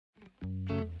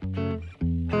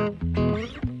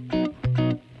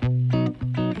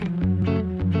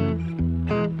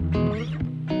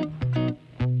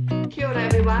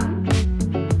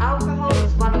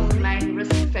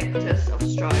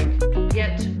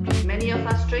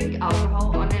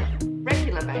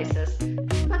basis,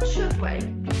 but should we?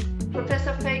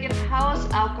 Professor Feigin, how is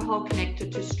alcohol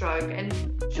connected to stroke, and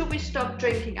should we stop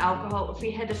drinking alcohol if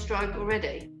we had a stroke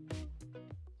already?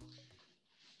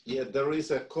 Yeah, there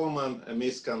is a common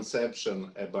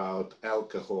misconception about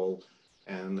alcohol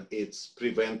and its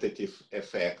preventative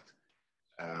effect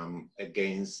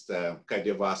against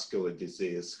cardiovascular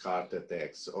disease, heart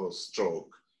attacks, or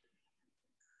stroke.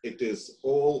 It is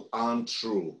all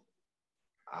untrue.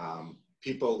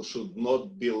 People should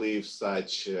not believe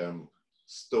such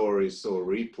stories or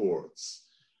reports.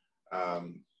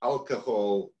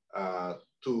 Alcohol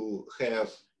to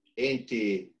have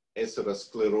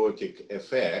anti-atherosclerotic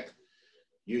effect,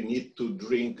 you need to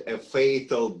drink a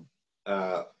fatal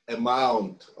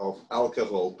amount of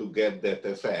alcohol to get that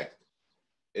effect.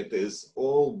 It is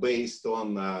all based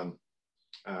on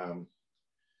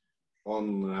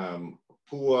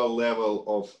poor level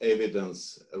of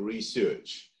evidence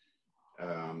research,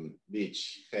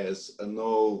 which has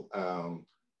no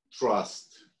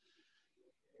trust.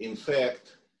 In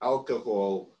fact,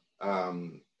 alcohol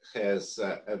has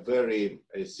a very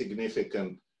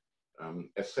significant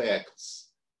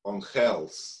effects on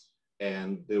health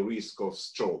and the risk of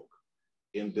stroke.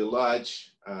 In the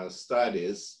large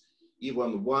studies,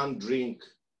 even one drink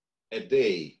a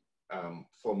day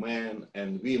for men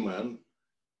and women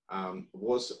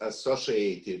was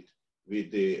associated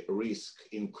with the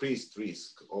increased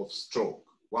risk of stroke,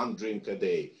 one drink a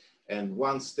day. And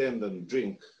one standard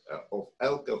drink of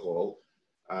alcohol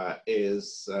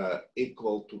is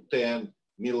equal to 10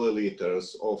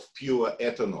 milliliters of pure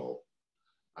ethanol.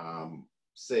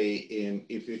 Say,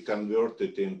 if you convert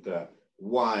it into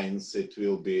wines, it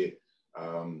will be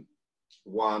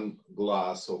one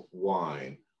glass of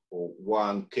wine or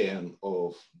one can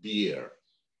of beer,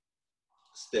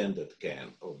 standard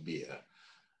can of beer.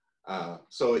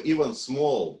 So even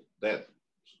small, that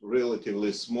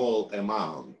relatively small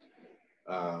amount,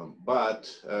 but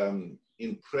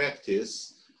in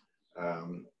practice,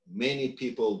 many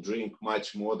people drink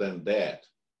much more than that.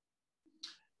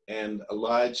 And a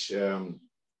large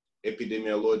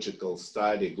epidemiological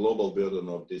study, global burden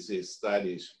of disease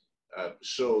studies,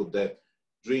 showed that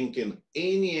drinking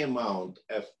any amount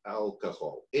of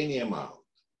alcohol, any amount,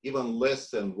 even less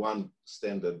than one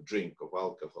standard drink of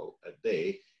alcohol a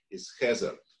day, is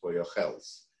hazard for your health.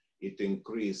 It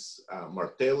increases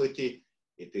mortality,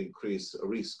 it increases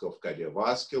risk of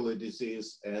cardiovascular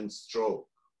disease and stroke.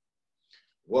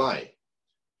 Why?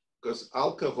 Because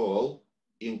alcohol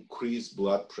increases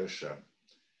blood pressure.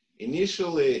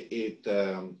 Initially, it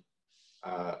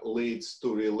leads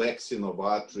to relaxing of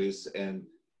arteries and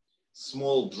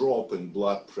small drop in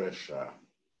blood pressure.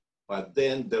 But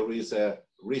then there is a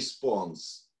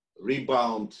response,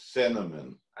 rebound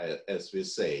phenomenon, as we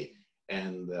say,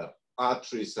 and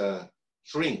arteries are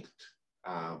shrinked,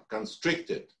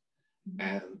 constricted,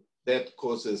 and that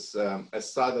causes a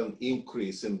sudden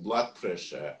increase in blood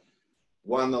pressure,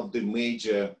 one of the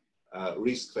major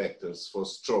risk factors for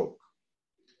stroke.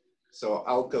 So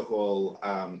alcohol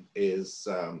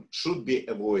should be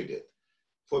avoided.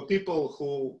 For people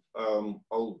who,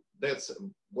 that's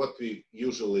what we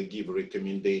usually give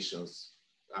recommendations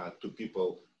to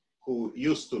people who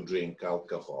used to drink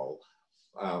alcohol,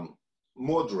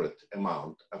 moderate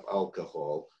amount of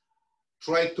alcohol,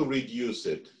 try to reduce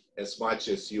it as much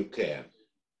as you can.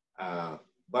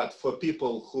 But for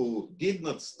people who did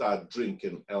not start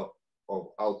drinking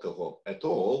alcohol at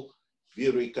all, we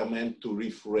recommend to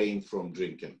refrain from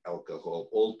drinking alcohol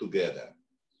altogether.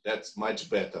 That's much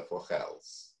better for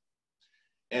health.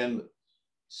 And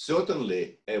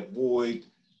certainly avoid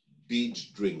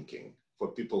binge drinking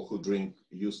for people who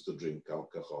used to drink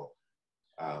alcohol.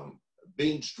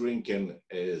 Binge drinking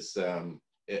is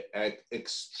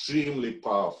extremely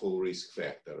powerful risk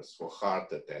factors for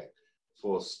heart attack,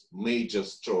 for major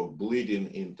stroke,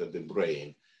 bleeding into the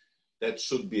brain. That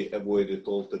should be avoided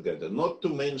altogether. Not to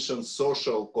mention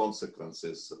social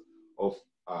consequences of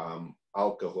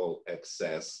alcohol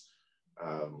excess,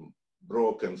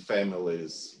 broken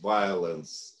families,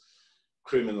 violence,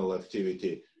 criminal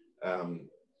activity.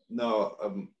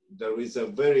 There is a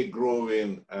very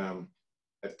growing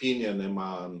opinion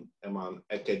among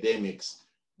academics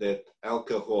that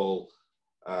alcohol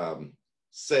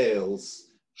sales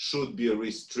should be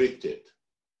restricted,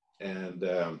 and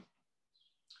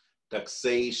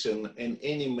taxation and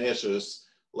any measures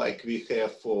like we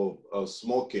have for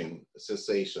smoking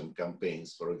cessation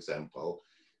campaigns, for example,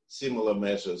 similar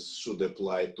measures should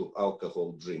apply to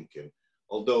alcohol drinking.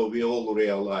 Although we all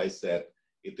realize that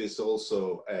it is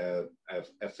also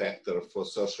a factor for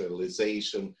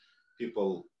socialization.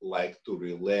 People like to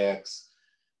relax.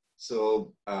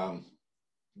 So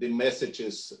the message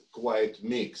is quite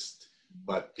mixed,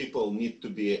 but people need to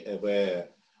be aware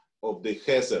of the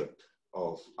hazard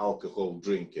of alcohol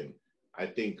drinking. I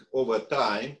think over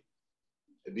time,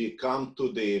 we come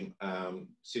to the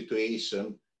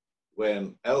situation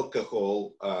when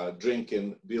alcohol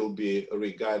drinking will be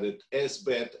regarded as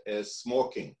bad as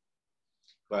smoking,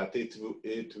 but it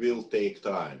will take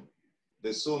time.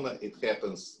 The sooner it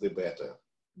happens, the better.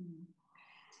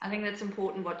 I think that's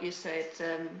important what you said.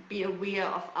 Be aware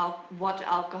of what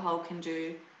alcohol can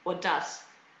do or does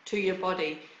to your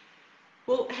body.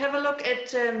 Well, have a look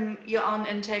at your own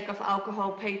intake of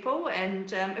alcohol, people,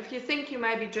 and if you think you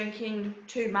may be drinking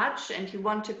too much and you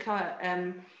want to cut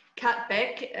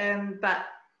back, but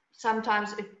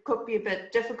sometimes it could be a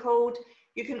bit difficult,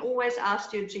 you can always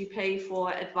ask your GP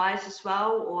for advice as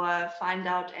well, or find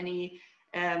out any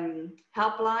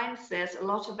helplines. There's a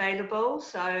lot available,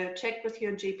 so check with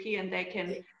your GP and they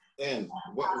can. And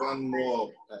one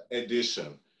more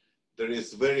addition. There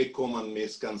is very common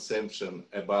misconception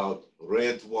about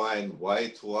red wine,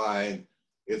 white wine.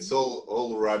 It's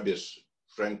all rubbish,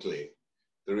 frankly.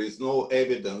 There is no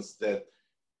evidence that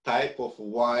type of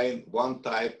wine, one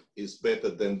type is better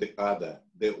than the other.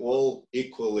 They're all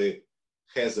equally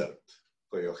hazard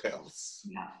for your health.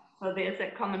 Yeah, so there's a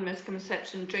common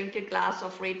misconception. Drink a glass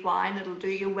of red wine, it'll do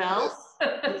you well.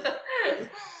 Yes.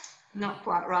 Not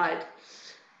quite right.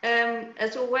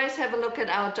 As always, have a look at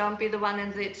our Don't Be the One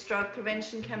in Z Stroke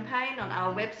Prevention campaign on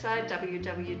our website,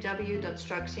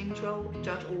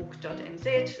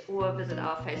 www.strokecentral.org.nz, or visit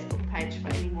our Facebook page for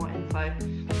any more info.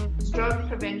 Stroke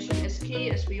prevention is key,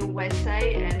 as we always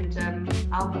say, and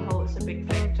alcohol is a big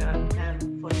factor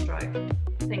for stroke.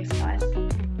 Thanks, guys.